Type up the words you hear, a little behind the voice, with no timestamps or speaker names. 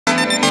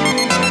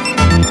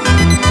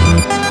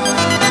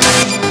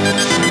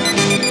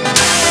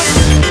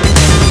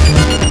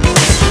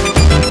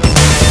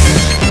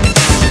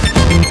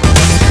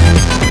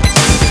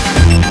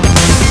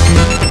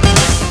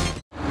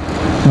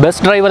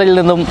Bus ഡ്രൈവറിൽ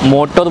നിന്നും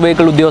motor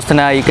vehicle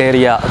ഉദ്യോഗസ്ഥനായി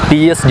കയറിയ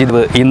PS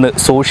ജിദ്വ് ഇന്ന്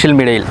സോഷ്യൽ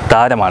മീഡിയയിൽ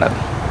താരമാണ്.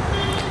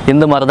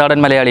 ഇന്ന് മറുനാടൻ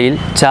മലയാളിയിൽ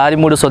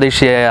ചാരിമൂട്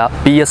സ്വദേശിയായ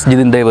PS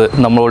ജിതിൻ ദേവ്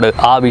നമ്മളോട്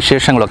ആ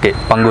വിശേഷങ്ങളൊക്കെ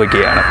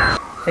പങ്കുവയ്ക്കുകയാണ്.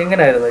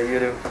 എങ്ങനെയായിരുന്നു ഈ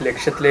ഒരു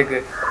ലക്ഷ്യത്തിലേക്ക്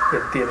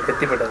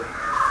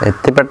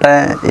എത്തിപ്പെട്ട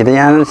ഇത്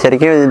ഞാൻ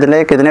ശരിക്കും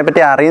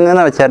ഇതിനെപ്പറ്റി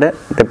അറിയുന്നതെന്ന് വെച്ചാൽ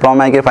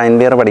ഡിപ്ലോമയ്ക്ക്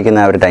ഫൈനൽ ഇയർ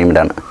പഠിക്കുന്ന ആ ഒരു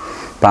ടൈമിലാണ്.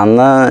 അപ്പം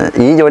അന്ന്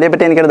ഈ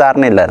ജോലിയെപ്പറ്റി എനിക്കൊരു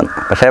ധാരണയില്ലായിരുന്നു.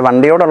 പക്ഷേ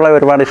വണ്ടിയോടുള്ള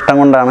ഒരുപാട് ഇഷ്ടം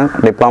കൊണ്ടാണ്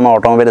ഡിപ്ലോമ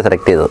ഓട്ടോമൊബൈൽ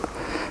സെലക്ട് ചെയ്തത്.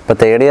 ഇപ്പോൾ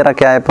തേർഡ് ഇയർ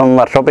ഒക്കെ ആയപ്പം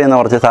വർക്ക്ഷോപ്പിൽ ചെയ്യുന്ന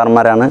കുറച്ച്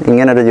സാർമാരാണ്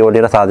ഇങ്ങനൊരു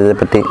ജോലിയുടെ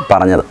സാധ്യതയെപ്പറ്റി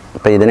പറഞ്ഞത്.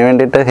 അപ്പോൾ ഇതിന്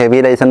വേണ്ടിയിട്ട് ഹെവി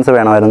ലൈസൻസ്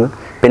വേണമായിരുന്നു,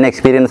 പിന്നെ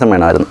എക്സ്പീരിയൻസും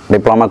വേണമായിരുന്നു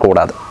ഡിപ്ലോമ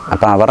കൂടാതെ.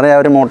 അപ്പോൾ അവരുടെ ആ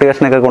ഒരു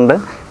മോട്ടിവേഷനൊക്കെ കൊണ്ട്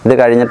ഇത്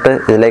കഴിഞ്ഞിട്ട്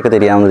ഇതിലേക്ക്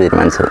തിരിയാമെന്ന്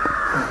തീരുമാനിച്ചത്.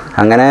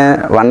 അങ്ങനെ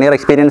 1 ഇയർ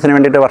എക്സ്പീരിയൻസിന്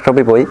വേണ്ടിയിട്ട്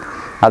വർക്ക്ഷോപ്പിൽ പോയി.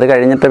 അത്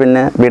കഴിഞ്ഞിട്ട്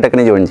പിന്നെ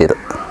ബിടെക്കിന് ജോയിൻ ചെയ്തു.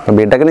 അപ്പോൾ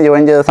ബിടെക്കിന്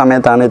ജോയിൻ ചെയ്ത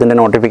സമയത്താണ് ഇതിൻ്റെ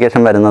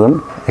നോട്ടിഫിക്കേഷൻ വരുന്നതും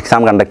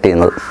എക്സാം കണ്ടക്ട്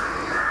ചെയ്യുന്നത്.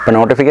 അപ്പോൾ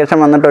നോട്ടിഫിക്കേഷൻ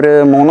വന്നിട്ടൊരു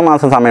 3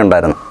 മാസം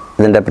സമയമുണ്ടായിരുന്നു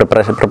ഇതിൻ്റെ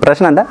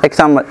പ്രിപ്പറേഷൻ അല്ല,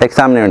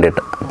 എക്സാമിന്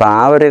വേണ്ടിയിട്ട്. അപ്പോൾ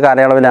ആ ഒരു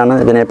കാലയളവിലാണ്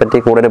ഇതിനെപ്പറ്റി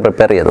കൂടുതൽ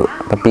പ്രിപ്പയർ ചെയ്തത്.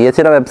 അപ്പോൾ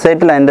PSCയുടെ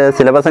വെബ്സൈറ്റിൽ അതിൻ്റെ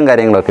സിലബസും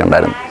കാര്യങ്ങളൊക്കെ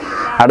ഉണ്ടായിരുന്നു.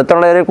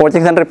 അടുത്തുള്ള ഒരു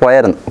കോച്ചിങ് സെൻറ്ററിൽ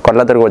പോയായിരുന്നു,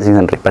 കൊല്ലത്തൊരു കോച്ചിങ്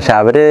സെൻറ്ററിൽ. പക്ഷേ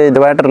അവർ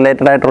ഇതുമായിട്ട്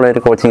റിലേറ്റഡ് ആയിട്ടുള്ള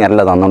ഒരു കോച്ചിങ്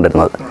അല്ല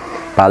തന്നുകൊണ്ടിരുന്നത്.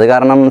 അപ്പോൾ അത്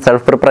കാരണം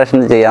സെൽഫ് പ്രിപ്പറേഷൻ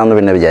ചെയ്യാമെന്ന്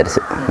പിന്നെ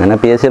വിചാരിച്ചു. അങ്ങനെ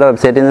PSCയുടെ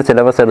വെബ്സൈറ്റിൽ നിന്ന്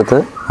സിലബസ് എടുത്ത്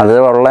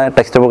അതുള്ള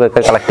ടെക്സ്റ്റ്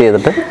ബുക്കൊക്കെ കളക്ട്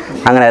ചെയ്തിട്ട്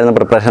അങ്ങനെയായിരുന്നു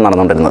പ്രിപ്പറേഷൻ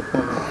നടന്നുകൊണ്ടിരുന്നത്.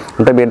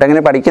 എന്നിട്ട്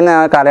ബിടെക്കിന് പഠിക്കുന്ന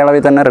ആ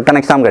കാലയളവിൽ തന്നെ റിട്ടൺ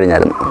എക്സാം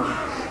കഴിഞ്ഞായിരുന്നു.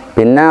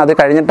 പിന്നെ അത്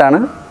കഴിഞ്ഞിട്ടാണ്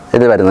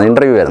ഇത് വരുന്നത്,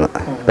 ഇൻ്റർവ്യൂ വരുന്നത്.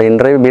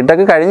 അപ്പോൾ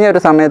ബിടെക്ക് കഴിഞ്ഞ ഒരു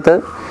സമയത്ത്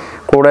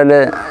കൂടുതൽ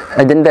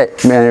ഇതിൻ്റെ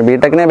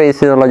ബിടെക്കിനെ ബേസ്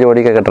ചെയ്തുള്ള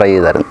ജോലിക്കൊക്കെ ട്രൈ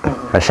ചെയ്തായിരുന്നു.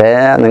 പക്ഷേ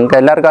നിങ്ങൾക്ക്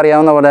എല്ലാവർക്കും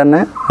അറിയാവുന്ന പോലെ തന്നെ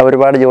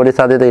ഒരുപാട് ജോലി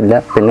സാധ്യതയില്ല.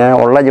 പിന്നെ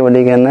ഉള്ള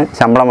ജോലിക്ക് തന്നെ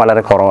ശമ്പളം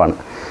വളരെ കുറവാണ്.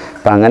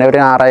 അപ്പോൾ അങ്ങനെ ഒരു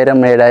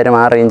 6000, 7000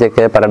 ആ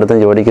റേഞ്ചൊക്കെ പലയിടത്തും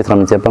ജോലിക്ക്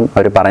ശ്രമിച്ചപ്പം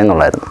അവർ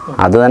പറയുന്നുള്ളായിരുന്നു.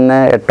 അത് തന്നെ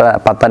 8,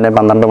 10 അല്ലെങ്കിൽ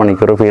 12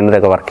 മണിക്കൂർ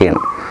ഫീൽഡിലൊക്കെ വർക്ക്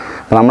ചെയ്യണം.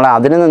 അപ്പോൾ നമ്മൾ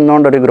അതിന്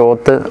നിന്നുകൊണ്ടൊരു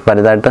ഗ്രോത്ത്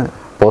വലുതായിട്ട്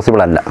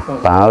പോസിബിൾ അല്ല.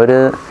 അപ്പോൾ ആ ഒരു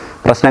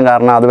പ്രശ്നം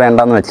കാരണം അത്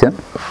വേണ്ടെന്ന് വെച്ച്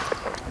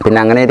പിന്നെ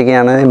അങ്ങനെ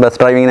ഇരിക്കുകയാണ് ബസ്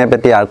ഡ്രൈവിങ്ങിനെ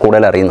പറ്റി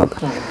കൂടുതൽ അറിയുന്നത്.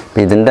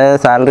 ഇതിൻ്റെ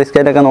സാലറി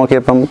സ്കെയിലൊക്കെ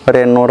നോക്കിയപ്പം ഒരു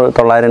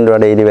 800-900 രൂപ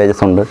ഡെയിലി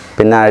വേജസ് ഉണ്ട്.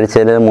 പിന്നെ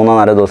ആഴ്ചയിൽ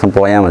 3-4 ദിവസം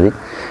പോയാൽ മതി.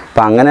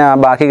 അപ്പോൾ അങ്ങനെ ആ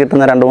ബാക്കി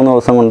കിട്ടുന്ന 2-3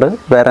 ദിവസം കൊണ്ട്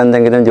വേറെ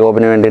എന്തെങ്കിലും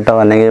ജോബിന് വേണ്ടിയിട്ടോ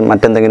അല്ലെങ്കിൽ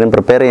മറ്റെന്തെങ്കിലും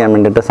പ്രിപ്പയർ ചെയ്യാൻ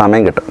വേണ്ടിയിട്ട്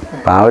സമയം കിട്ടും.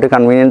 അപ്പോൾ ആ ഒരു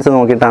കൺവീനിയൻസ്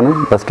നോക്കിയിട്ടാണ്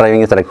ബസ്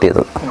ഡ്രൈവിംഗ് സെലക്ട്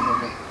ചെയ്തത്.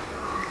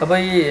 അപ്പോൾ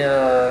ഈ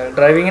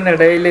ഡ്രൈവിങ്ങിൻ്റെ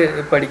ഇടയിൽ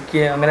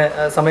പഠിക്കുക, അങ്ങനെ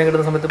സമയം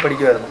കിട്ടുന്ന സമയത്ത്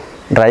പഠിക്കുമായിരുന്നു?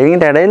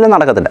 ഡ്രൈവിങ്ങിൻ്റെ ഇടയിൽ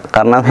നടക്കത്തില്ല,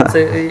 കാരണം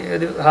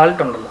ഒരു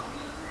ഹാൾട്ട് ഉണ്ടല്ലോ.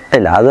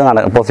 ഇല്ല, അത്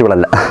പോസിബിൾ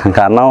അല്ല.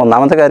 കാരണം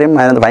ഒന്നാമത്തെ കാര്യം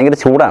അതിനകത്ത് ഭയങ്കര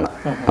ചൂടാണ്.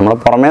 നമ്മൾ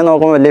പുറമേ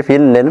നോക്കുമ്പോൾ വലിയ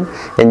ഫീൽ ഇല്ലെങ്കിലും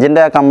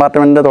എഞ്ചിൻ്റെ ആ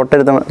കമ്പാർട്ട്മെൻറ്റ്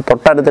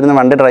തൊട്ടടുത്തിരുന്ന്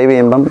വണ്ടി ഡ്രൈവ്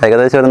ചെയ്യുമ്പം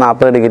ഏകദേശം ഒരു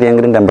 40 ഡിഗ്രി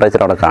എങ്കിലും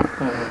ടെമ്പറേച്ചർ അവിടെ കാണും.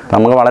 അപ്പം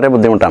നമുക്ക് വളരെ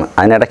ബുദ്ധിമുട്ടാണ്.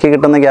 അതിനിടയ്ക്ക്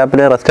കിട്ടുന്ന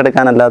ഗ്യാപ്പിൽ റെസ്റ്റ്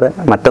എടുക്കാനല്ലാതെ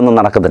മറ്റൊന്നും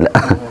നടക്കത്തില്ല.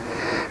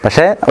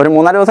 പക്ഷേ ഒരു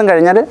 3-4 ദിവസം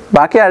കഴിഞ്ഞാൽ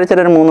ബാക്കി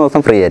ആഴ്ചയിൽ ഒരു 3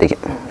 ദിവസം ഫ്രീ ആയിരിക്കും.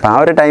 അപ്പം ആ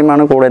ഒരു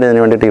ടൈമാണ് കൂടുതൽ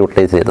ഇതിന് വേണ്ടിയിട്ട്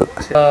യൂട്ടിലൈസ് ചെയ്തത്.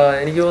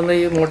 എനിക്ക് തോന്നുന്നു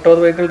ഈ മോട്ടോർ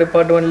വെഹിക്കിൾ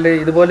ഡിപ്പാർട്ട്മെൻറ്റിൽ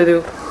ഇതുപോലൊരു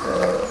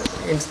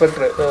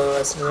inspector,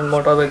 assistant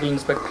motor vehicle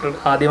inspector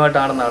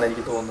ആദ്യമായിട്ടാണെന്നാണ്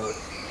എനിക്ക് തോന്നുന്നത്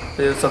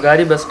ഒരു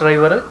സ്വകാര്യ ബസ്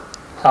ഡ്രൈവർ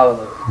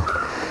ആവുന്നത്.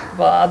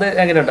 അപ്പോൾ അത്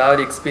എങ്ങനെയുണ്ട് ആ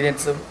ഒരു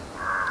എക്സ്പീരിയൻസും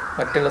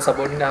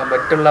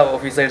മറ്റുള്ള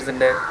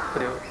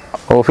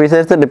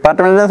ഓഫീസേഴ്സ്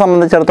ഡിപ്പാർട്ട്മെൻറ്റിനെ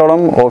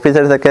സംബന്ധിച്ചിടത്തോളം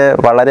ഓഫീസേഴ്സൊക്കെ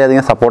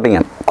വളരെയധികം സപ്പോർട്ടിംഗ്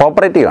ആണ്,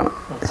 കോപ്പറേറ്റീവ് ആണ്.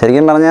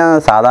 ശരിക്കും പറഞ്ഞാൽ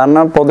സാധാരണ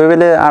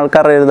പൊതുവിൽ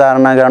ആൾക്കാരുടെ ഒരു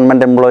ധാരണ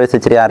ഗവൺമെൻറ് എംപ്ലോയീസ്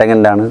ഇച്ചിരി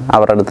ആരഗൻ്റാണ്,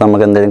 അവരുടെ അടുത്ത്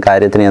നമുക്ക് എന്തെങ്കിലും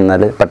കാര്യത്തിന്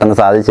ചെന്നാൽ പെട്ടെന്ന്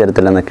സാധിച്ചു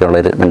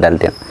തരത്തില്ലെന്നൊക്കെയുള്ളൊരു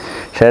മെൻറ്റാലിറ്റിയാണ്.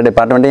 പക്ഷേ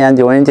ഡിപ്പാർട്ട്മെൻറ്റ് ഞാൻ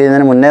ജോയിൻ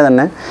ചെയ്യുന്നതിന് മുന്നേ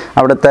തന്നെ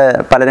അവിടുത്തെ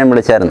പലരെയും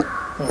വിളിച്ചായിരുന്നു,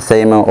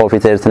 സെയിം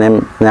ഓഫീസേഴ്സിനെയും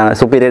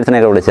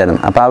സുപ്പീരിയേഴ്സിനെയൊക്കെ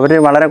വിളിച്ചായിരുന്നു. അപ്പോൾ അവർ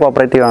വളരെ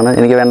കോപ്പറേറ്റീവാണ്,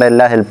 എനിക്ക് വേണ്ട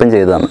എല്ലാ ഹെൽപ്പും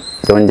ചെയ്തു തന്നു.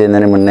 ജോയിൻ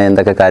ചെയ്യുന്നതിന് മുന്നേ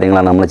എന്തൊക്കെ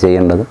കാര്യങ്ങളാണ് നമ്മൾ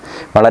ചെയ്യേണ്ടത്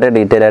വളരെ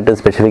ഡീറ്റെയിൽ ആയിട്ട്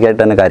സ്പെസിഫിക്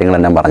ആയിട്ട് തന്നെ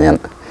കാര്യങ്ങളെല്ലാം പറഞ്ഞു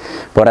തന്നു.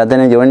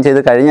 പോരാത്തതിന് ജോയിൻ ചെയ്ത്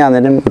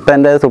കഴിഞ്ഞാലും ഇപ്പോൾ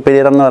എൻ്റെ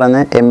സുപ്പീരിയർ എന്ന്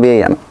പറയുന്നത് MBA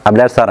ആണ്,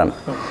 അഭിലാഷ് സാറാണ്.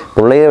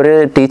 പുള്ളി ഒരു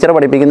ടീച്ചർ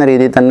പഠിപ്പിക്കുന്ന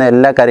രീതിയിൽ തന്നെ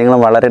എല്ലാ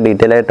കാര്യങ്ങളും വളരെ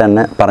ഡീറ്റെയിൽ ആയിട്ട്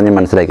തന്നെ പറഞ്ഞ്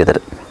മനസ്സിലാക്കി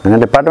തരും. അങ്ങനെ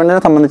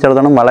ഡിപ്പാർട്ട്മെൻറ്റിനെ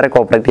സംബന്ധിച്ചിടത്തോളം വളരെ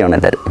കോപ്പറേറ്റീവ് ആണ്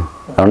എല്ലാവരും.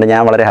 അതുകൊണ്ട്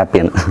ഞാൻ വളരെ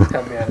ഹാപ്പിയാണ്.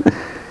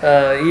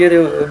 ഈ ഒരു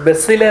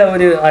ബസ്സിലെ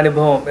ഒരു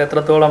അനുഭവം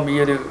എത്രത്തോളം ഈ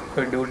ഒരു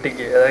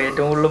ഡ്യൂട്ടിക്ക്, അതായത്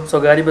ഏറ്റവും കൂടുതലും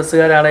സ്വകാര്യ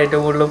ബസ്സുകാരാണ്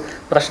ഏറ്റവും കൂടുതലും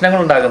പ്രശ്നങ്ങൾ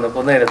ഉണ്ടാകുന്നത്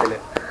പൊതുനിരത്തിൽ.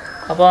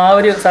 അപ്പോൾ ആ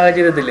ഒരു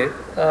സാഹചര്യത്തിൽ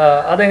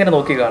അതെങ്ങനെ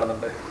നോക്കി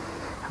കാണുന്നുണ്ട്?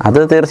 അത്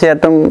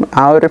തീർച്ചയായിട്ടും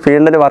ആ ഒരു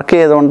ഫീൽഡിൽ വർക്ക്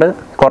ചെയ്തുകൊണ്ട്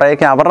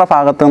കുറേയൊക്കെ അവരുടെ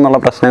ഭാഗത്തു നിന്നുള്ള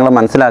പ്രശ്നങ്ങൾ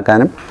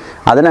മനസ്സിലാക്കാനും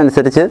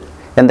അതിനനുസരിച്ച്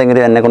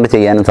എന്തെങ്കിലും എന്നെ കൊണ്ട്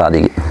ചെയ്യാനും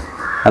സാധിക്കും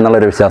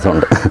എന്നുള്ളൊരു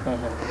വിശ്വാസമുണ്ട്.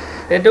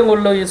 ഏറ്റവും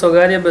കൂടുതൽ ഈ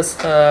സ്വകാര്യ ബസ്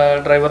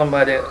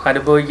ഡ്രൈവർമാർ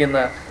അനുഭവിക്കുന്ന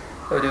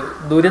ഒരു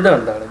ദുരിതം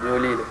എന്താണ്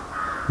ജോലിയിൽ?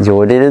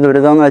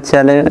 ദുരിതം എന്ന്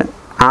വെച്ചാൽ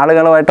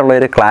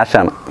ആളുകളുമായിട്ടുള്ളൊരു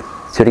ക്ലാഷാണ്.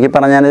 ചുരുക്കി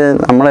പറഞ്ഞാൽ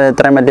നമ്മൾ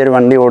ഇത്രയും വലിയൊരു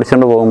വണ്ടി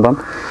ഓടിച്ചുകൊണ്ട് പോകുമ്പം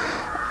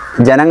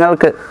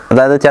ജനങ്ങൾക്ക്,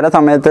 അതായത് ചില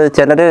സമയത്ത്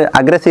ചിലർ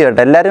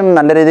അഗ്രസീവായിട്ട്, എല്ലാവരും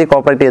നല്ല രീതിയിൽ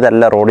കോപ്പറേറ്റ്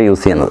ചെയ്തല്ല റോഡ്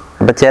യൂസ് ചെയ്യുന്നത്.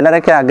 അപ്പോൾ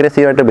ചിലരൊക്കെ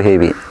അഗ്രസീവായിട്ട്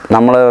ബിഹേവ് ചെയ്യും.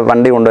 നമ്മൾ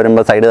വണ്ടി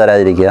കൊണ്ടുവരുമ്പോൾ സൈഡ്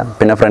തരാതിരിക്കുക,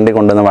 പിന്നെ ഫ്രണ്ടിൽ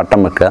കൊണ്ടുവന്ന് വട്ടം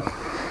വെക്കുക.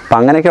 അപ്പോൾ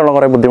അങ്ങനെയൊക്കെയുള്ള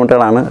കുറേ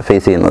ബുദ്ധിമുട്ടുകളാണ്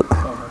ഫേസ് ചെയ്യുന്നത്.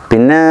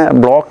 പിന്നെ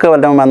ബ്ലോക്ക്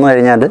വല്ലതും വന്നു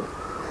കഴിഞ്ഞാൽ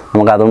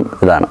നമുക്കതും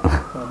ഇതാണ്.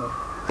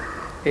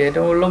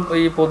 ഏറ്റവും കൂടുതലും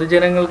ഈ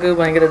പൊതുജനങ്ങൾക്ക്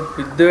ഭയങ്കര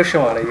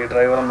വിദ്വേഷമാണ് ഈ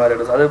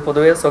ഡ്രൈവർമാരുടെ, അത്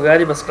പൊതുവേ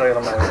സ്വകാര്യ ബസ്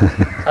ഡ്രൈവർമാർ.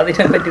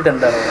 അതിനെ പറ്റിയിട്ട്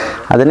എന്താണ്?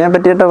 അതിനെ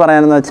പറ്റിയിട്ട്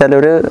പറയാനെന്ന് വെച്ചാൽ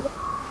ഒരു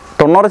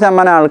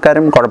 90%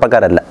 ആൾക്കാരും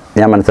കുഴപ്പക്കാരല്ല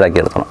ഞാൻ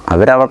മനസ്സിലാക്കിയെടുത്തോളം.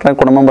 അവരവരുടെ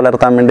കുടുംബം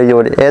പുലർത്താൻ വേണ്ടി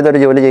ഏതൊരു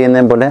ജോലി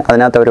ചെയ്യുന്നതും പോലെ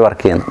അതിനകത്ത് അവർ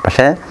വർക്ക് ചെയ്യുന്നു.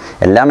 പക്ഷേ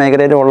എല്ലാ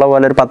മേഖലയിലും ഉള്ള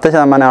പോലെ ഒരു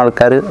 10%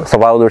 ആൾക്കാർ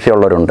സ്വഭാവ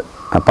ദൂഷ്യമുള്ളവരുണ്ട്.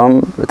 അപ്പം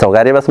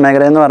സ്വകാര്യ ബസ്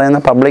മേഖല എന്ന്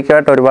പറയുന്നത്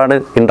പബ്ലിക്കായിട്ട് ഒരുപാട്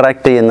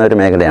ഇൻട്രാക്ട് ചെയ്യുന്ന ഒരു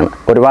മേഖലയാണ്.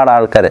 ഒരുപാട്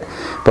ആൾക്കാർ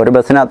ഇപ്പോൾ ഒരു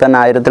ബസ്സിനകത്ത് തന്നെ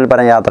 1000-ൽ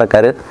പരം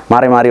യാത്രക്കാർ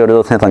മാറി മാറി ഒരു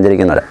ദിവസം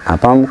സഞ്ചരിക്കുന്നവർ.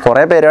 അപ്പം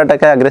കുറേ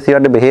പേരുമായിട്ടൊക്കെ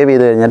അഗ്രസീവായിട്ട് ബിഹേവ്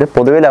ചെയ്ത് കഴിഞ്ഞാൽ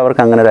പൊതുവിൽ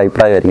അവർക്ക് അങ്ങനെ ഒരു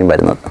അഭിപ്രായമായിരിക്കും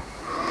വരുന്നത്.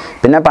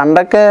 പിന്നെ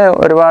പണ്ടൊക്കെ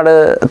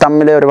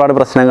ഒരുപാട്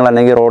പ്രശ്നങ്ങൾ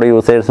അല്ലെങ്കിൽ റോഡ്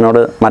യൂസേഴ്സിനോട്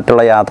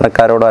മറ്റുള്ള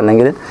യാത്രക്കാരോടോ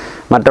അല്ലെങ്കിൽ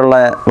മറ്റുള്ള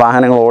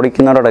വാഹനങ്ങൾ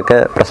ഓടിക്കുന്നവരോടൊക്കെ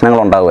പ്രശ്നങ്ങൾ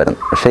ഉണ്ടാകുമായിരുന്നു.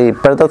 പക്ഷേ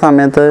ഇപ്പോഴത്തെ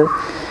സമയത്ത്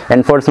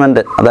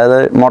എൻഫോഴ്സ്മെൻറ്റ്, അതായത്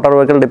മോട്ടോർ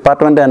വെഹിക്കിൾ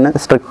ഡിപ്പാർട്ട്മെൻറ്റ് തന്നെ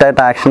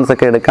സ്ട്രിക്റ്റായിട്ട് ആക്ഷൻസ്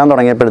ഒക്കെ എടുക്കാൻ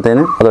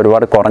തുടങ്ങിയപ്പോഴത്തേന് അത്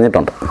ഒരുപാട്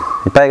കുറഞ്ഞിട്ടുണ്ട്.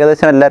 ഇപ്പോൾ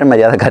ഏകദേശം എല്ലാവരും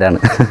മര്യാദക്കാരാണ്.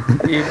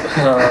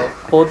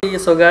 ഈ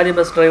സ്വകാര്യ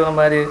ബസ്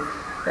ഡ്രൈവർമാർ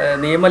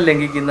നിയമം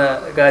ലംഘിക്കുന്ന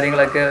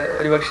കാര്യങ്ങളൊക്കെ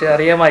ഒരുപക്ഷെ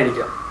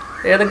അറിയാമായിരിക്കാം.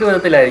 ഏതൊക്കെ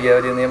വിധത്തിലായിരിക്കും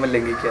അവർ നിയമം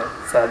ലംഘിക്കാൻ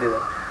സാധ്യത?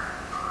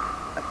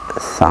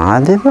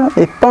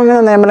 ഇപ്പം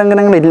അങ്ങനെ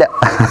നിയമലംഘനങ്ങളില്ല.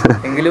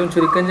 എങ്കിലും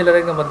ചുരുക്കം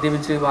ചിലരൊക്കെ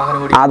മദ്യപിച്ച് വാഹനം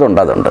ഓടിക്കും.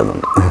 അതുണ്ട്.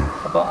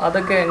 അപ്പോൾ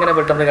അതൊക്കെ എങ്ങനെ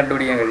പെട്ടെന്ന്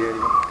കണ്ടുപിടിക്കാൻ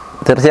കഴിയുമായിരിക്കും?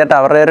 തീർച്ചയായിട്ടും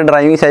അവരുടെ ഒരു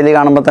ഡ്രൈവിംഗ് ശൈലി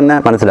കാണുമ്പോൾ തന്നെ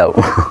മനസ്സിലാവും.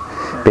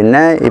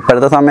 പിന്നെ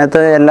ഇപ്പോഴത്തെ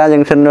സമയത്ത് എല്ലാ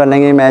ജംഗ്ഷനിലും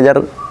അല്ലെങ്കിൽ മേജർ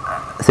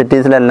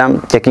സിറ്റീസിലെല്ലാം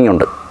ചെക്കിംഗ്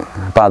ഉണ്ട്.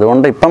 അപ്പോൾ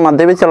അതുകൊണ്ട് ഇപ്പം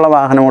മദ്യപിച്ചുള്ള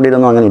വാഹനം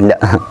ഓടിയൊന്നും അങ്ങനെ ഇല്ല,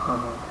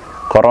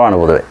 കുറവാണ്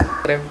പൊതുവെ.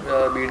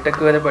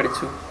 ബിടെക് വരെ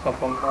പഠിച്ചു.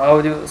 അപ്പം ആ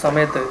ഒരു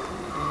സമയത്ത്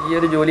ഈ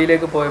ഒരു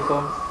ജോലിയിലേക്ക്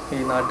പോയപ്പോൾ ഈ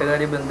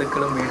നാട്ടുകാരും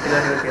ബന്ധുക്കളും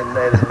വീട്ടുകാരും ഒക്കെ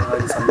എന്തായിരുന്നു ആ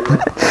ഒരു സമയം?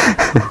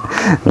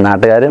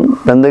 നാട്ടുകാരും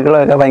ബന്ധുക്കളും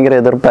ഒക്കെ ഭയങ്കര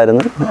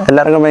എതിർപ്പായിരുന്നു.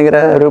 എല്ലാവർക്കും ഭയങ്കര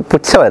ഒരു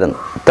പുച്ഛമായിരുന്നു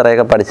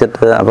ഇത്രയൊക്കെ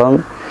പഠിച്ചിട്ട്. അപ്പം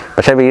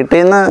പക്ഷേ വീട്ടിൽ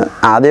നിന്ന്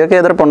ആദ്യമൊക്കെ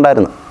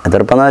എതിർപ്പുണ്ടായിരുന്നു.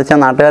 എതിർപ്പെന്ന് വെച്ചാൽ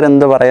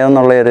നാട്ടുകാരെന്ത്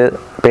പറയുമെന്നുള്ളൊരു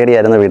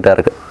പേടിയായിരുന്നു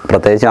വീട്ടുകാർക്ക്,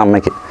 പ്രത്യേകിച്ച്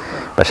അമ്മയ്ക്ക്.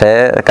 പക്ഷേ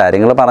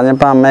കാര്യങ്ങൾ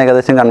പറഞ്ഞപ്പോൾ അമ്മ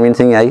ഏകദേശം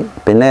കൺവിൻസിങ് ആയി.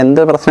 പിന്നെ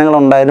എന്ത്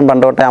പ്രശ്നങ്ങളുണ്ടായാലും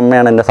പണ്ട് തൊട്ടേ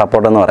അമ്മയാണ് എൻ്റെ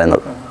സപ്പോർട്ടെന്ന്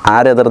പറയുന്നത്.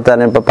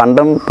 ആരെതിർത്താലും ഇപ്പോൾ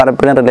പണ്ടും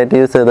പലപ്പോഴും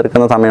റിലേറ്റീവ്സ്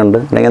എതിർക്കുന്ന സമയമുണ്ട്,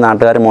 അല്ലെങ്കിൽ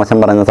നാട്ടുകാർ മോശം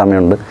പറയുന്ന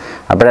സമയമുണ്ട്.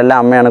 അപ്പോഴെല്ലാം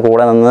അമ്മയാണ്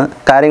കൂടെ നിന്ന്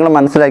കാര്യങ്ങൾ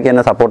മനസ്സിലാക്കി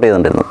എന്നെ സപ്പോർട്ട്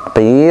ചെയ്തുകൊണ്ടിരുന്നത്.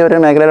 അപ്പോൾ ഈ ഒരു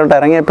മേഖലയിലോട്ട്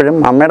ഇറങ്ങിയപ്പോഴും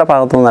അമ്മയുടെ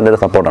ഭാഗത്തുനിന്ന് നല്ലൊരു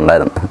സപ്പോർട്ട്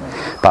ഉണ്ടായിരുന്നു.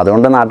 അപ്പോൾ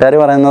അതുകൊണ്ട് നാട്ടുകാർ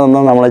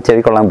പറയുന്നതൊന്നും നമ്മൾ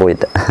ചെവിക്കൊള്ളാൻ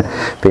പോയില്ല.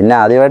 പിന്നെ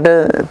ആദ്യമായിട്ട്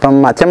ഇപ്പം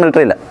അച്ഛൻ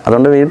മിലിറ്ററിയില്ല,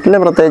 അതുകൊണ്ട് വീട്ടിൽ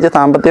പ്രത്യേകിച്ച്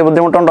സാമ്പത്തിക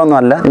ബുദ്ധിമുട്ടുണ്ടോന്നും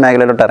അല്ല ഈ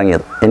മേഖലയിലോട്ട്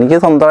ഇറങ്ങിയത്. എനിക്ക്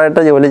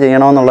സ്വന്തമായിട്ട് ജോലി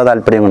ചെയ്യണമെന്നുള്ള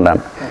താല്പര്യം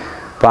കൊണ്ടാണ്.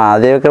 അപ്പോൾ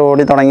ആദ്യമൊക്കെ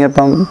ഓടി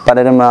തുടങ്ങിയപ്പം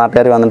പലരും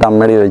നാട്ടുകാർ വന്നിട്ട്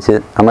അമ്മയോട് ചോദിച്ച്,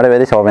 അമ്മയുടെ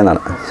പേര്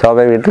ശോഭയെന്നാണ്, ശോഭ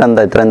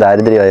വീട്ടിലെന്താ ഇത്രയും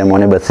ദാരിദ്ര്യമായ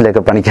മോനെ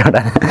ബസ്സിലൊക്കെ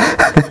പണിക്കാടാൻ,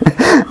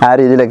 ആ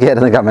രീതിയിലൊക്കെ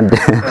ആയിരുന്നു കമൻറ്റ്.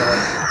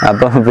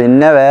 അപ്പം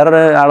പിന്നെ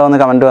വേറൊരു ആൾ വന്ന്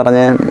കമൻറ്റ്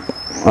പറഞ്ഞ്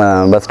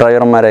ബസ്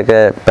ഡ്രൈവർമാരൊക്കെ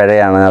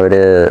പിഴയാണ്, അവർ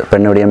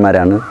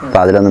പെണ്ണുപിടിയന്മാരാണ്, അപ്പോൾ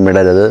അതിലൊന്നും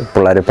വിടരുത്,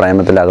 പിള്ളേർ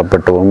പ്രേമത്തിൽ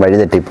അകപ്പെട്ടു പോകും, വഴി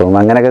തെറ്റിപ്പോവും,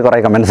 അങ്ങനെയൊക്കെ കുറേ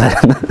കമൻറ്റ്സ്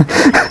ആയിരുന്നു.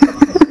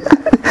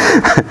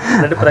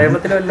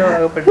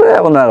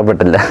 ഒന്നും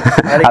അകപ്പെട്ടില്ല.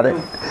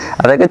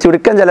 അതൊക്കെ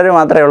ചുരുക്കം ചിലർ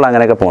മാത്രമേ ഉള്ളൂ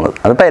അങ്ങനെയൊക്കെ പോകുന്നത്.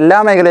 അതിപ്പോൾ എല്ലാ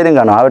മേഖലയിലും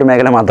കാണും, ആ ഒരു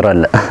മേഖല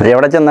മാത്രമല്ല,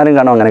 എവിടെ ചെന്നാലും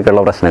കാണും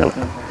അങ്ങനെയൊക്കെയുള്ള പ്രശ്നങ്ങൾ.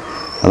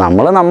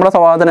 നമ്മൾ നമ്മുടെ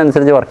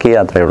സ്വഭാവത്തിനനുസരിച്ച് വർക്ക്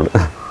ചെയ്യുക, അത്രയേ ഉള്ളൂ.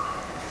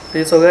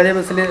 ഈ സ്വകാര്യ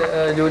ബസ്സിൽ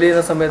ജോലി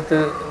ചെയ്യുന്ന സമയത്ത്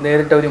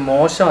നേരിട്ട ഒരു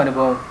മോശം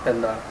അനുഭവം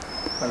എന്താണ്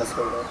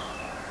മനസ്സിലുള്ളത്?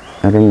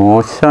 ഒരു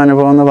മോശം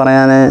അനുഭവം എന്ന്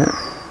പറയാൻ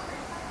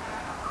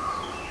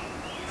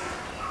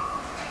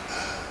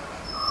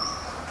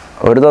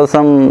ഒരു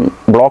ദിവസം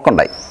ബ്ലോക്ക്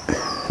ഉണ്ടായി.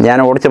 ഞാൻ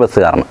ഓടിച്ച ബസ്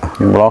കാരണം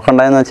ബ്ലോക്ക്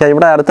ഉണ്ടായെന്ന് വെച്ചാൽ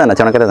ഇവിടെ അടുത്ത് തന്നെ,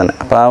 ചുണക്കര തന്നെ.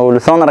 അപ്പോൾ ആ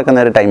ഉത്സവം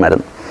നടക്കുന്ന ഒരു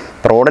ടൈമായിരുന്നു.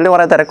 അപ്പോൾ റോഡിൽ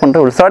കുറേ തിരക്കുണ്ട്.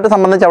 ഉത്സവമായിട്ട്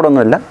സംബന്ധിച്ച് അവിടെ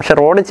ഒന്നുമില്ല, പക്ഷേ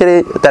റോഡ് ഇച്ചിരി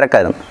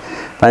തിരക്കായിരുന്നു.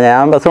 അപ്പോൾ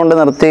ഞാൻ ബസ് കൊണ്ട്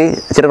നിർത്തി,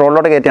 ഇച്ചിരി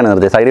റോഡിലോട്ട് കയറ്റിയാണ്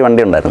നിർത്തിയത്. സൈഡിൽ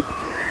വണ്ടി ഉണ്ടായിരുന്നു.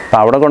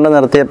 അപ്പോൾ അവിടെ കൊണ്ട്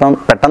നിർത്തിയപ്പം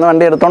പെട്ടെന്ന്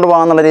വണ്ടി എടുത്തുകൊണ്ട്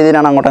പോകാമെന്നുള്ള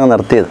രീതിയിലാണ് അങ്ങോട്ടങ്ങ്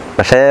നിർത്തിയത്.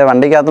 പക്ഷേ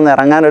വണ്ടിക്കകത്തുനിന്ന്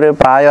ഇറങ്ങാനൊരു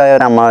പ്രായമായ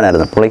ഒരു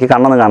അമ്മാവനായിരുന്നു. പുള്ളിക്ക്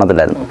കണ്ണൊന്നും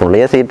കാണത്തില്ലായിരുന്നു.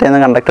 പുള്ളിയെ സീറ്റിൽ നിന്ന്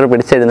കണ്ടക്ടർ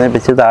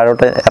പിടിച്ചെഴുന്നേൽപ്പിച്ച്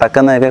താഴോട്ട്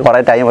ഇറക്കുന്നതൊക്കെ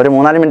കുറേ ടൈം, ഒരു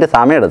 3-4 മിനിറ്റ്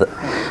സമയം എടുത്ത്.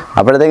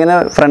 അപ്പോഴത്തേക്കിന്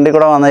ഫ്രണ്ടിൽ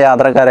കൂടെ വന്ന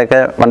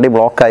യാത്രക്കാരൊക്കെ വണ്ടി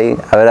ബ്ലോക്കായി,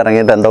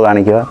 അവരിറങ്ങിയിട്ട് എന്തോ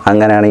കാണിക്കുക,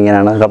 അങ്ങനെയാണ്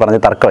ഇങ്ങനെയാണ് ഒക്കെ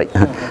പറഞ്ഞ് തർക്കമായി.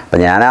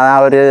 അപ്പോൾ ഞാൻ ആ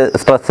ഒരു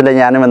സ്ട്രെസ്സിൽ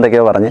ഞാനും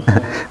എന്തൊക്കെയോ പറഞ്ഞ്,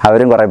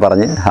 അവരും കുറേ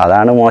പറഞ്ഞ്.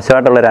 അതാണ്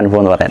മോശമായിട്ടുള്ളൊരു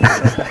അനുഭവം എന്ന് പറയാൻ.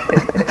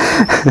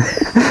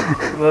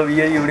 ഇപ്പോൾ ഈ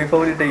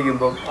യൂണിഫോമിൽ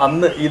ഇട്ടിരിക്കുമ്പം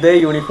അന്ന് ഇതേ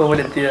യൂണിഫോമിൽ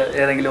എത്തിയ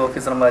ഏതെങ്കിലും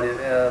ഓഫീസർമാർ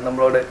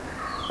നമ്മളോട്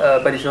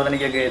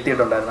പരിശോധനയ്ക്കൊക്കെ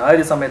എത്തിയിട്ടുണ്ടായിരുന്നു. ആ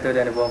ഒരു സമയത്ത് ഒരു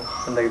അനുഭവം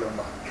എന്തെങ്കിലും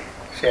ഉണ്ടോ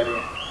ഷെയർ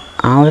ചെയ്യാൻ?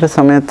 ആ ഒരു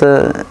സമയത്ത്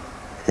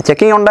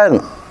ചെക്കിങ്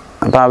ഉണ്ടായിരുന്നു.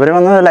 അപ്പോൾ അവർ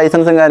വന്ന്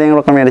ലൈസൻസും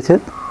കാര്യങ്ങളൊക്കെ മേടിച്ച്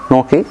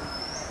നോക്കി,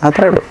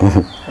 അത്രേ ഉള്ളൂ.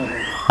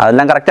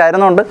 അതെല്ലാം കറക്റ്റ്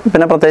ആയിരുന്നുകൊണ്ട്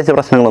പിന്നെ പ്രത്യേകിച്ച്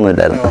പ്രശ്നങ്ങളൊന്നും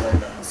ഇല്ലായിരുന്നു.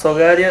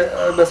 സ്വകാര്യ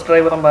ബസ്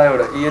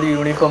ഡ്രൈവർമാരോട് ഈ ഒരു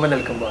യൂണിഫോമിൽ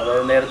നിൽക്കുമ്പോൾ,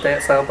 അതായത് നേരത്തെ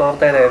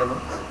സഹപ്രവർത്തകരായിരുന്നു,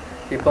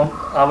 ഇപ്പം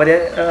അവരെ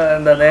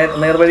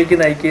നേർവഴിക്ക്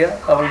നയിക്കുക,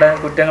 അവരുടെ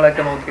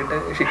കുറ്റങ്ങളൊക്കെ നോക്കിയിട്ട്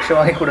ശിക്ഷ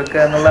വാങ്ങി കൊടുക്കുക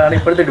എന്നുള്ളതാണ്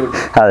ഇപ്പോഴത്തെ ഡ്യൂട്ടി.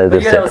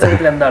 ഈ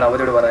അവസരത്തിൽ എന്താണ്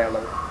അവരോട്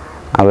പറയാനുള്ളത്?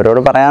 അവരോട്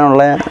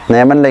പറയാനുള്ള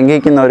നിയമം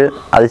ലംഘിക്കുന്നവർ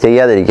അത്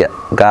ചെയ്യാതിരിക്കുക.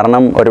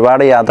 കാരണം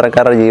ഒരുപാട്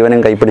യാത്രക്കാരുടെ ജീവനും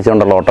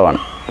കൈപ്പിടിച്ചുകൊണ്ടുള്ള ഓട്ടമാണ്.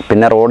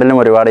 പിന്നെ റോഡിലും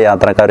ഒരുപാട്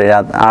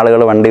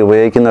ആളുകൾ വണ്ടി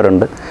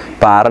ഉപയോഗിക്കുന്നവരുണ്ട്.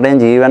 അപ്പോൾ ആരുടെയും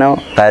ജീവനോ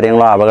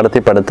കാര്യങ്ങളോ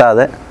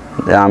അപകടത്തിൽപ്പെടുത്താതെ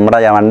നമ്മുടെ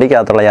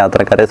വണ്ടിക്കകത്തുള്ള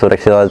യാത്രക്കാരെ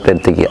സുരക്ഷിതമായിട്ട്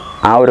എത്തിക്കുക,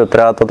 ആ ഒരു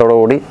ഉത്തരവാദിത്വത്തോടു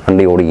കൂടി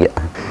വണ്ടി ഓടിക്കുക.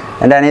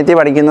 എൻ്റെ അനിയത്തി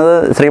പഠിക്കുന്നത്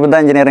ശ്രീബുദ്ധ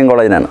എഞ്ചിനീയറിംഗ്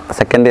കോളേജിലാണ്,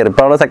 സെക്കൻഡ് ഇയർ.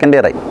 ഇപ്പോൾ അവൾ സെക്കൻഡ്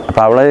ഇയർ ആയി.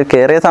 അപ്പോൾ അവൾ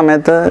കയറിയ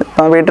സമയത്ത്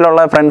ഇപ്പം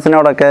വീട്ടിലുള്ള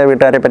ഫ്രണ്ട്സിനോടൊക്കെ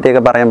വീട്ടുകാരെ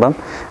പറ്റിയൊക്കെ പറയുമ്പം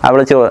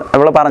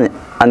അവൾ പറഞ്ഞ്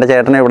എൻ്റെ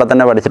ചേട്ടനെ ഇവിടെ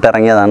തന്നെ പഠിച്ചിട്ട്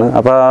ഇറങ്ങിയതാണ്.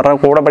 അപ്പോൾ അവരുടെ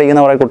കൂടെ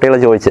പഠിക്കുന്ന കുറേ കുട്ടികൾ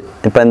ചോദിച്ച്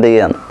ഇപ്പോൾ എന്ത്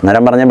ചെയ്യാന്ന്.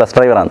 അന്നേരം പറഞ്ഞ് ബസ്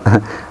ഡ്രൈവറാണ്.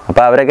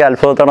 അപ്പോൾ അവരൊക്കെ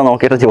അത്ഭുതത്തോടെ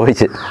നോക്കിയിട്ട്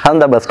ചോദിച്ച്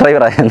അതെന്താ ബസ്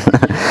ഡ്രൈവറായെന്ന്.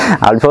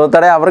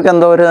 അത്ഭുതത്തോടെ അവർക്ക്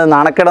എന്തോ ഒരു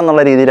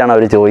നാണക്കേടെന്നുള്ള രീതിയിലാണ്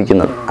അവർ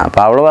ചോദിക്കുന്നത്.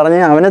 അപ്പോൾ അവൾ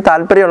പറഞ്ഞ് അവന്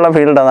താല്പര്യമുള്ള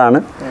ഫീൽഡ്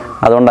അതാണ്,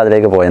 അതുകൊണ്ട്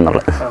അതിലേക്ക്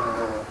പോയെന്നുള്ളത്.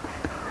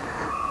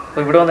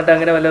 ഇവിടെ വന്നിട്ട്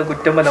അങ്ങനെ വല്ല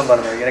കുറ്റം വല്ലതും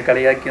പറഞ്ഞു, ഇങ്ങനെ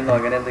കളിയാക്കിയെന്നോ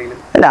അങ്ങനെ എന്തെങ്കിലും?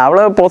 ഇല്ല, അവൾ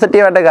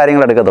പോസിറ്റീവായിട്ട്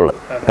കാര്യങ്ങൾ എടുക്കത്തുള്ളൂ.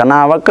 കാരണം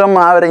അവൾക്കും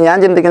ഞാൻ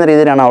ചിന്തിക്കുന്ന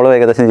രീതിയിലാണ് അവൾ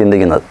ഏകദേശം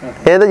ചിന്തിക്കുന്നത്.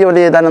 ഏത്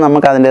ജോലി ചെയ്താലും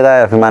നമുക്ക്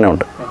അതിൻ്റെതായ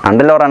അഭിമാനമുണ്ട്.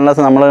 അണ്ടല്ലോ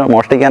അൺലെസ് നമ്മൾ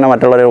മോഷ്ടിക്കാനോ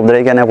മറ്റുള്ളവരെ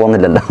ഉപദ്രവിക്കാനോ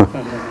പോകുന്നില്ലല്ലോ.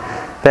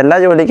 ഇപ്പം എല്ലാ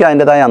ജോലിക്കും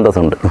അതിൻ്റെതായ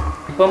അന്തസ്സുണ്ട്.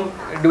 ഇപ്പം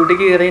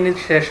ഡ്യൂട്ടിക്ക് കയറിയതിന്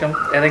ശേഷം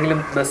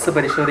ഏതെങ്കിലും ബസ്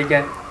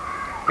പരിശോധിക്കാൻ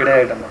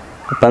ഇടയായിട്ടുണ്ടോ?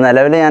 ഇപ്പം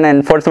നിലവിൽ ഞാൻ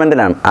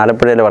എൻഫോഴ്സ്മെൻറ്റിലാണ്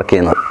ആലപ്പുഴയിൽ വർക്ക്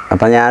ചെയ്യുന്നത്.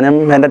 അപ്പം ഞാനും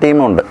എൻ്റെ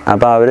ടീമും ഉണ്ട്.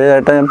 അപ്പോൾ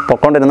അവരുമായിട്ട്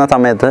പൊയ്ക്കൊണ്ടിരുന്ന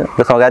സമയത്ത്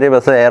ഒരു സ്വകാര്യ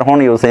ബസ് എയർ ഹോൺ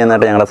യൂസ്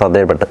ചെയ്യുന്നതായിട്ട് ഞങ്ങളെ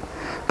ശ്രദ്ധയിൽപ്പെട്ട്.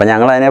 അപ്പം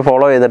ഞങ്ങൾ അതിനെ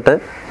ഫോളോ ചെയ്തിട്ട്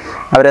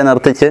അവരെ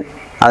നിർത്തിച്ച്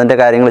അതിൻ്റെ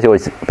കാര്യങ്ങൾ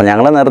ചോദിച്ചു. അപ്പം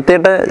ഞങ്ങൾ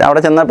നിർത്തിയിട്ട് അവിടെ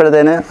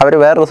ചെന്നപ്പോഴത്തേന് അവർ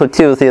വേറൊരു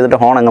സ്വിച്ച് യൂസ് ചെയ്തിട്ട്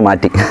ഹോൺ അങ്ങ്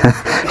മാറ്റി.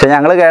 പക്ഷേ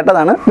ഞങ്ങൾ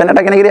കേട്ടതാണ്, പിന്നെ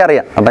ടെക്നിക്കലി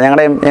അറിയാം. അപ്പം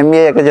ഞങ്ങളുടെ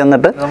MBA ഒക്കെ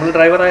ചെന്നിട്ട്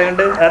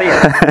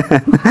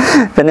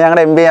പിന്നെ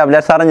ഞങ്ങളുടെ MBA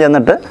അഭിലാഷ് സാറും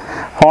ചെന്നിട്ട്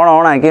ഹോൺ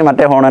ഓണാക്കി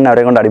മറ്റേ ഹോൺ തന്നെ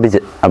അവരെ കൊണ്ട് അടുപ്പിച്ച്.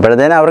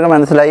 അപ്പോഴത്തേനും അവർക്ക്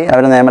മനസ്സിലായി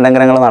അവർ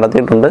നിയമലംഘനങ്ങൾ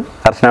നടത്തിയിട്ടുണ്ട്,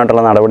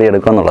 കർശനമായിട്ടുള്ള നടപടി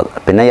എടുക്കുമെന്നുള്ളത്.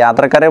 പിന്നെ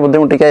യാത്രക്കാരെ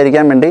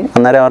ബുദ്ധിമുട്ടിക്കാതിരിക്കാൻ വേണ്ടി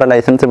അന്നേരം അവരുടെ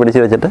ലൈസൻസ്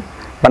പിടിച്ച് വെച്ചിട്ട്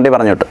വണ്ടി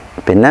പറഞ്ഞു വിട്ടു.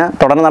 പിന്നെ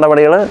തുടർ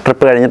നടപടികൾ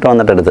ട്രിപ്പ് കഴിഞ്ഞിട്ട്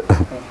വന്നിട്ട് എടുത്ത്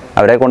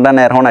അവരെ കൊണ്ട്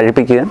തന്നെ എയർ ഹോൺ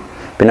അഴിപ്പിക്കുകയും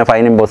പിന്നെ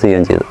ഫൈൻ ഇമ്പോസ്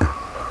ചെയ്യുകയും ചെയ്തു.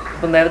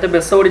 നേരത്തെ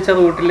ബസ് ഓടിച്ച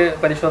റൂട്ടിൽ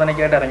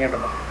പരിശോധനയ്ക്കായിട്ട്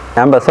ഇറങ്ങിയിട്ടുണ്ടോ?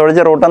 ഞാൻ ബസ്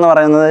ഓടിച്ച റൂട്ടെന്ന്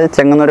പറയുന്നത്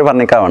ചെങ്ങന്നൂർ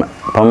പർണിക്കാവാണ്.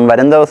 അപ്പം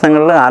വരും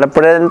ദിവസങ്ങളിൽ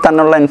ആലപ്പുഴയിൽ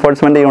തന്നെയുള്ള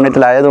എൻഫോഴ്സ്മെൻറ്റ്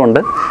യൂണിറ്റിലായതുകൊണ്ട്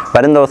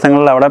വരും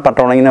ദിവസങ്ങളിൽ അവിടെ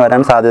പട്രോളിങ്ങിന്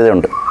വരാൻ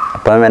സാധ്യതയുണ്ട്.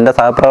 അപ്പം എൻ്റെ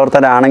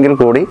സഹപ്രവർത്തകരാണെങ്കിൽ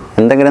കൂടി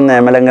എന്തെങ്കിലും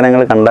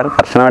നിയമലംഘനങ്ങൾ കണ്ടാൽ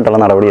കർശനമായിട്ടുള്ള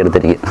നടപടി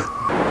എടുത്തിരിക്കും.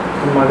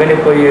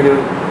 മകനിപ്പോൾ ഈ ഒരു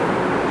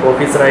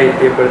ഓഫീസറായി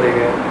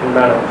എത്തിയപ്പോഴത്തേക്ക്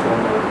എന്താണ്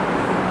തോന്നുന്നത്?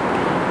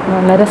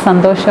 വളരെ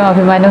സന്തോഷവും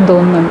അഭിമാനവും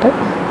തോന്നുന്നുണ്ട്.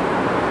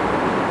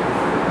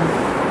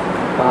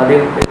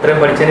 ആദ്യം ഇത്രയും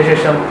പഠിച്ചതിന്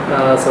ശേഷം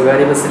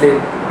സ്വകാര്യ ബസ്സിൽ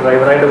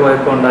ഡ്രൈവറായിട്ട്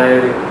പോയപ്പോൾ ഉണ്ടായ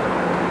ഒരു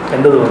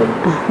എന്ത് തോന്നി?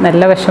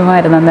 നല്ല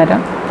വിഷമമായിരുന്നു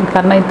അന്നേരം.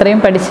 കാരണം ഇത്രയും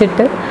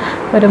പഠിച്ചിട്ട്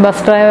ഒരു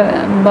ബസ്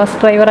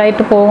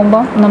ഡ്രൈവറായിട്ട്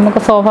പോകുമ്പോൾ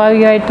നമുക്ക്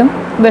സ്വാഭാവികമായിട്ടും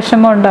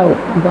വിഷമം ഉണ്ടാവും.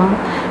 അപ്പോൾ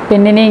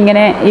പിന്നിനി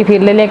ഇങ്ങനെ ഈ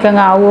ഫീൽഡിലേക്ക്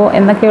അങ്ങ് ആവുമോ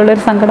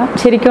എന്നൊക്കെയുള്ളൊരു സങ്കടം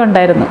ശരിക്കും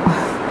ഉണ്ടായിരുന്നു.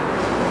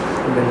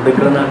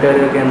 ബന്ധുക്കളും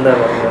നാട്ടുകാരൊക്കെ എന്താ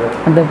പറയുന്നത്?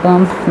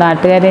 അതിപ്പം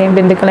നാട്ടുകാരെയും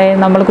ബന്ധുക്കളെയും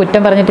നമ്മൾ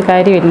കുറ്റം പറഞ്ഞിട്ട്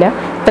കാര്യമില്ല.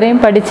 ഇത്രയും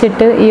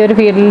പഠിച്ചിട്ട് ഈ ഒരു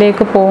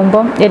ഫീൽഡിലേക്ക്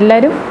പോകുമ്പം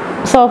എല്ലാവരും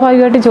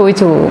സ്വാഭാവികമായിട്ട്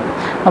ചോദിച്ചു പോകും.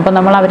 അപ്പോൾ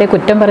നമ്മൾ അവരെ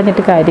കുറ്റം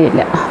പറഞ്ഞിട്ട്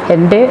കാര്യമില്ല.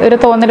 എൻ്റെ ഒരു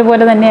തോന്നൽ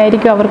പോലെ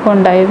തന്നെയായിരിക്കും അവർക്കും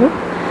ഉണ്ടായത്.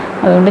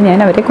 അതുകൊണ്ട് ഞാൻ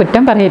അവരെ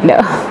കുറ്റം പറയില്ല.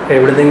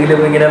 എവിടെയെങ്കിലും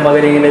ഇങ്ങനെ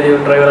മകൻ ഇങ്ങനെ ഒരു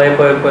ഡ്രൈവറായി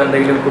പോയപ്പോൾ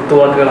എന്തെങ്കിലും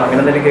കുത്തുവാക്കുകൾ അങ്ങനെ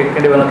എന്തെങ്കിലും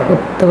കേൾക്കേണ്ടി വന്നിട്ടുണ്ടോ?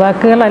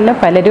 കുത്തുവാക്കുകളല്ല,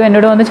 പലരും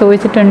എന്നോട് വന്ന്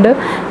ചോദിച്ചിട്ടുണ്ട്,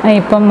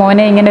 ഇപ്പം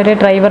മോനെ ഇങ്ങനെ ഒരു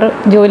ഡ്രൈവർ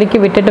ജോലിക്ക്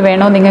വിട്ടിട്ട്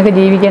വേണോ നിങ്ങൾക്ക്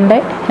ജീവിക്കണ്ടേ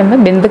എന്ന്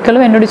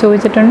ബന്ധുക്കളും എന്നോട്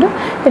ചോദിച്ചിട്ടുണ്ട്,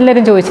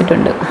 എല്ലാവരും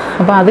ചോദിച്ചിട്ടുണ്ട്.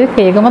 അപ്പോൾ അത്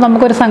കേൾക്കുമ്പോൾ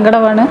നമുക്കൊരു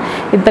സങ്കടമാണ്.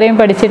 ഇത്രയും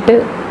പഠിച്ചിട്ട്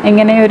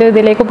ഇങ്ങനെ ഒരു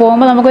ഇതിലേക്ക്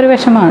പോകുമ്പോൾ നമുക്കൊരു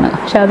വിഷമമാണ്.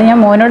 പക്ഷെ അത് ഞാൻ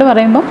മോനോട്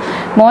പറയുമ്പോൾ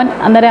മോൻ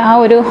അന്നേരം ആ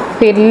ഒരു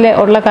ഫീൽഡിൽ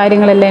ഉള്ള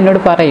കാര്യങ്ങളെല്ലാം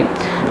എന്നോട് പറയും.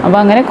 അപ്പോൾ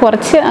അങ്ങനെ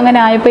കുറച്ച് അങ്ങനെ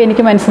ആയപ്പോൾ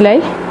എനിക്ക്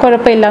മനസ്സിലായി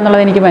കുഴപ്പമില്ല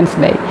എന്നുള്ളത് എനിക്ക്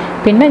മനസ്സിലായി.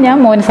 പിന്നെ ഞാൻ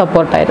മോന്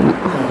സപ്പോർട്ടായിരുന്നു.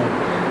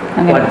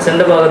 അങ്ങനെ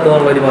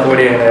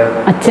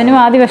അച്ഛനും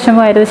ആദ്യ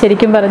വിഷമമായിരുന്നു.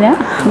 ശരിക്കും പറഞ്ഞാൽ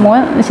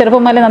മോൻ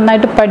ചെറുപ്പം മുതലേ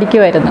നന്നായിട്ട്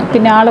പഠിക്കുമായിരുന്നു.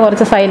 പിന്നെ ആൾ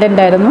കുറച്ച്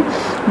സൈലൻ്റ് ആയിരുന്നു.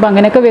 അപ്പോൾ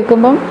അങ്ങനെയൊക്കെ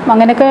വെക്കുമ്പം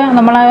അങ്ങനെയൊക്കെ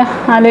നമ്മൾ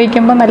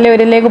ആലോചിക്കുമ്പോൾ നല്ല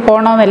ഒരിലേക്ക്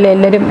പോകണമെന്നല്ലേ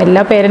എല്ലാവരും,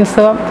 എല്ലാ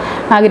പേരൻസും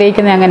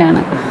ആഗ്രഹിക്കുന്നത്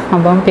അങ്ങനെയാണ്.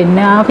 അപ്പം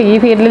പിന്നെ ഈ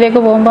ഫീൽഡിലേക്ക്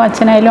പോകുമ്പോൾ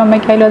അച്ഛനായാലും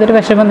അമ്മയ്ക്കായാലും അതൊരു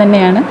വിഷമം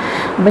തന്നെയാണ്.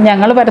 അപ്പം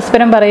ഞങ്ങൾ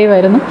പരസ്പരം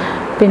പറയുമായിരുന്നു.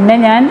 പിന്നെ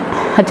ഞാൻ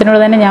അച്ഛനോട്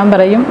തന്നെ ഞാൻ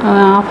പറയും, ആ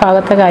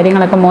ഭാഗത്തെ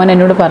കാര്യങ്ങളൊക്കെ മോൻ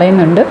എന്നോട്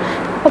പറയുന്നുണ്ട്,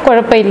 അപ്പോൾ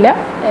കുഴപ്പമില്ല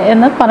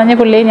എന്ന് പറഞ്ഞ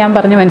പുള്ളിയെ ഞാൻ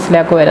പറഞ്ഞ്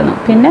മനസ്സിലാക്കുമായിരുന്നു.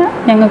 പിന്നെ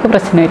ഞങ്ങൾക്ക്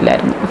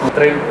പ്രശ്നമില്ലായിരുന്നു.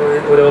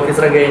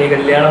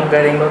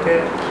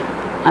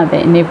 അതെ,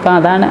 ഇനിയിപ്പോൾ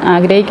അതാണ്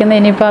ആഗ്രഹിക്കുന്നത്.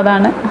 ഇനിയിപ്പോൾ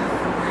അതാണ്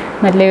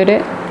നല്ലൊരു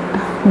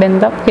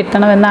ബന്ധം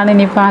കിട്ടണമെന്നാണ്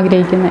ഇനിയിപ്പോൾ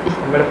ആഗ്രഹിക്കുന്നത്.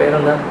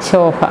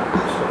 ശോഭ.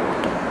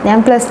 ഞാൻ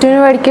 +2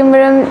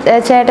 പഠിക്കുമ്പോഴും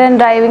ചേട്ടൻ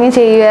ഡ്രൈവിങ്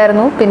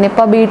ചെയ്യുമായിരുന്നു. പിന്നെ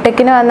ഇപ്പോൾ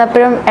ബിടെക്കിന്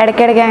വന്നപ്പോഴും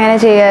ഇടയ്ക്കിടയ്ക്ക് അങ്ങനെ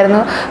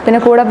ചെയ്യുമായിരുന്നു. പിന്നെ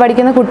കൂടെ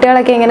പഠിക്കുന്ന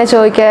കുട്ടികളൊക്കെ ഇങ്ങനെ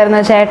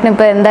ചോദിക്കുമായിരുന്നു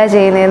ചേട്ടനിപ്പോൾ എന്താ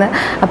ചെയ്യുന്നതെന്ന്.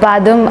 അപ്പോൾ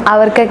അതും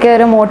അവർക്കൊക്കെ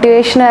ഒരു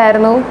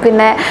മോട്ടിവേഷനായിരുന്നു.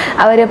 പിന്നെ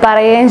അവർ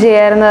പറയുകയും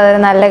ചെയ്യുമായിരുന്നു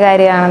അതൊരു നല്ല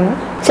കാര്യമാണെന്ന്.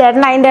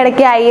 ചേട്ടൻ അതിൻ്റെ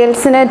ഇടയ്ക്ക്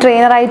IELTS-ന്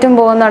ട്രെയിനറായിട്ടും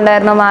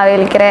പോകുന്നുണ്ടായിരുന്നു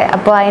മാവേലിക്കര.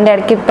 അപ്പോൾ അതിൻ്റെ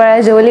ഇടയ്ക്ക് ഇപ്പോഴേ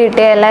ജോലി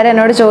കിട്ടിയ എല്ലാവരും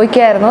എന്നോട്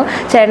ചോദിക്കുമായിരുന്നു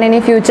ചേട്ടൻ ഇനി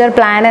ഫ്യൂച്ചർ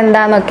പ്ലാൻ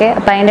എന്താണെന്നൊക്കെ.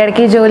 അപ്പോൾ അതിൻ്റെ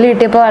ഇടയ്ക്ക് ജോലി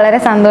കിട്ടിയപ്പോൾ വളരെ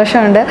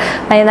സന്തോഷമുണ്ട്,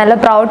 നല്ല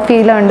പ്രൗഡ്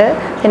ഫീലുണ്ട്.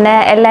 പിന്നെ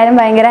എല്ലാവരും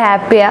ഭയങ്കര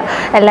ഹാപ്പിയാണ്.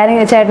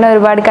 എല്ലാവരും ചേട്ടനെ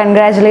ഒരുപാട്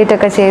കൺഗ്രാജുലേറ്റ്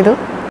ഒക്കെ ചെയ്തു.